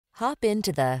Hop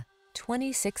into the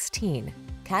 2016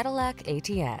 Cadillac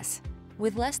ATS.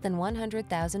 With less than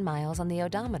 100,000 miles on the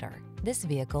odometer, this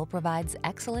vehicle provides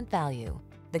excellent value.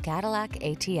 The Cadillac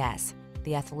ATS,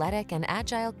 the athletic and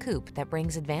agile coupe that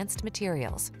brings advanced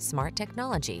materials, smart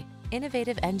technology,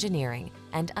 innovative engineering,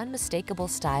 and unmistakable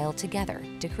style together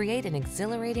to create an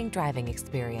exhilarating driving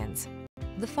experience.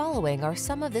 The following are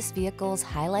some of this vehicle's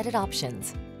highlighted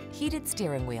options: heated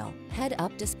steering wheel,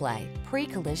 head-up display,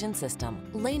 pre-collision system,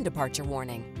 lane departure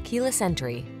warning, keyless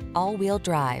entry, all-wheel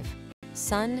drive,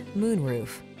 sun,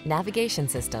 moonroof, navigation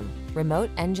system, remote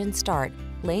engine start,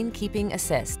 lane keeping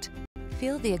assist.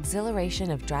 Feel the exhilaration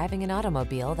of driving an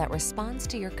automobile that responds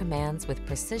to your commands with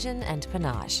precision and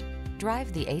panache.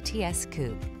 Drive the ATS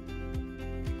Coupe.